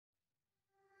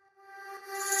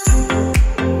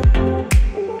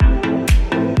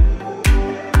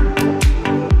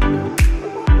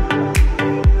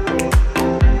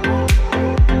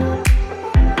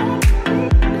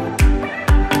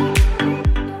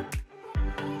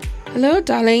Hello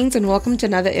darlings, and welcome to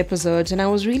another episode. And I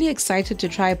was really excited to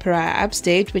try Pariah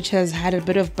Upstate, which has had a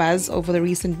bit of buzz over the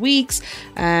recent weeks.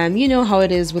 You know how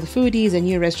it is with foodies and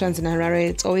new restaurants in Harare.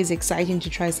 It's always exciting to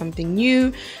try something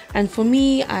new, and for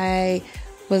me, I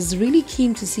was really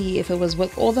keen to see if it was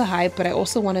worth all the hype, but I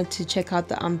also wanted to check out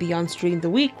the ambiance during the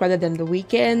week rather than the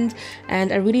weekend.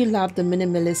 And I really loved the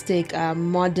minimalistic,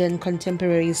 modern,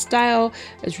 contemporary style.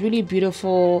 It's really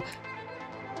beautiful.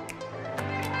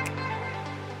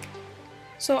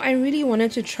 So I really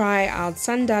wanted to try out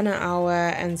Sundowner Hour,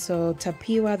 and so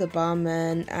Tapiwa, the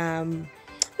barman,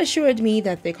 assured me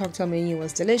that the cocktail menu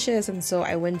was delicious, and so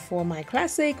I went for my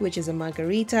classic, which is a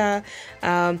margarita.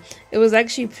 It was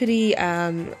actually pretty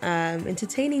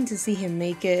entertaining to see him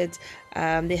make it.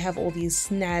 They have all these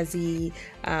snazzy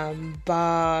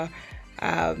bar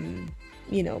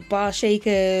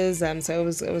shakers, so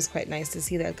it was quite nice to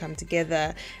see that come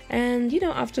together. And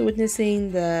after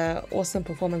witnessing the awesome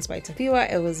performance by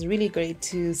Tapiwa, it was really great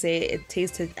to say it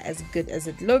tasted as good as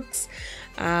it looks.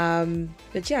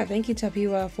 But yeah, thank you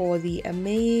Tapiwa for the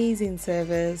amazing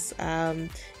service.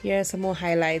 Here are some more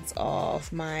highlights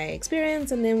of my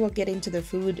experience, and then we'll get into the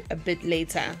food a bit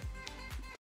later.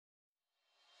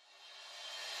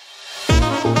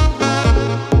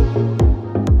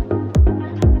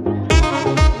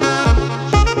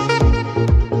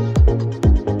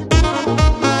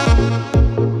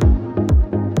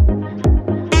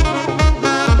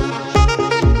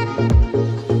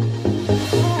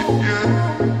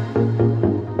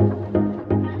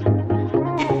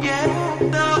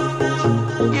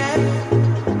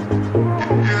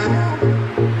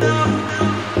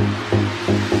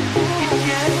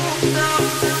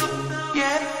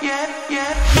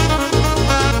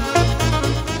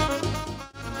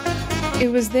 It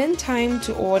was then time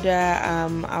to order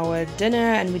our dinner,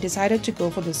 and we decided to go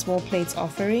for the small plates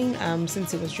offering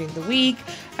since it was during the week.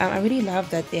 I really love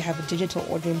that they have a digital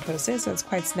ordering process, so it's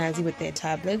quite snazzy with their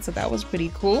tablets, so that was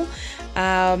pretty cool.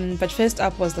 But first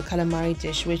up was the calamari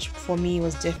dish, which for me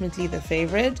was definitely the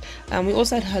favorite. We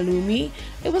also had halloumi.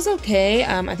 It was okay.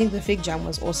 I think the fig jam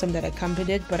was awesome that accompanied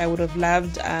it, but I would have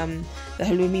loved the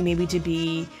halloumi maybe to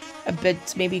be a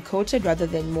bit maybe coated rather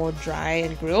than more dry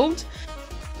and grilled.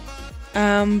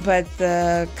 But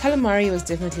the calamari was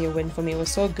definitely a win for me. It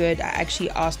was so good. I actually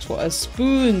asked for a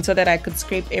spoon so that I could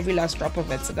scrape every last drop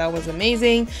of it, so that was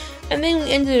amazing. And then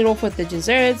we ended it off with the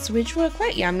desserts, which were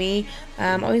quite yummy.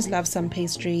 I always love some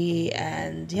pastry,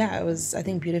 and yeah, it was, I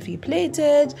think, beautifully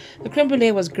plated. The creme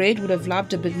brulee was great. Would have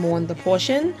loved a bit more on the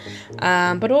portion,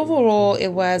 but overall it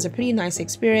was a pretty nice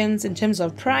experience. In terms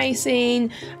of pricing,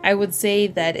 I would say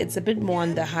that it's a bit more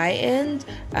on the high end,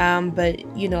 but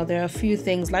there are a few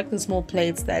things like the small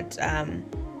plates that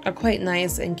are quite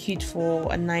nice and cute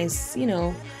for a nice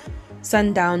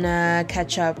sundowner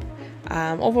catch up.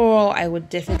 Overall, I would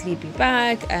definitely be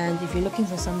back, and if you're looking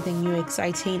for something new,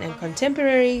 exciting and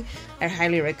contemporary, I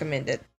highly recommend it.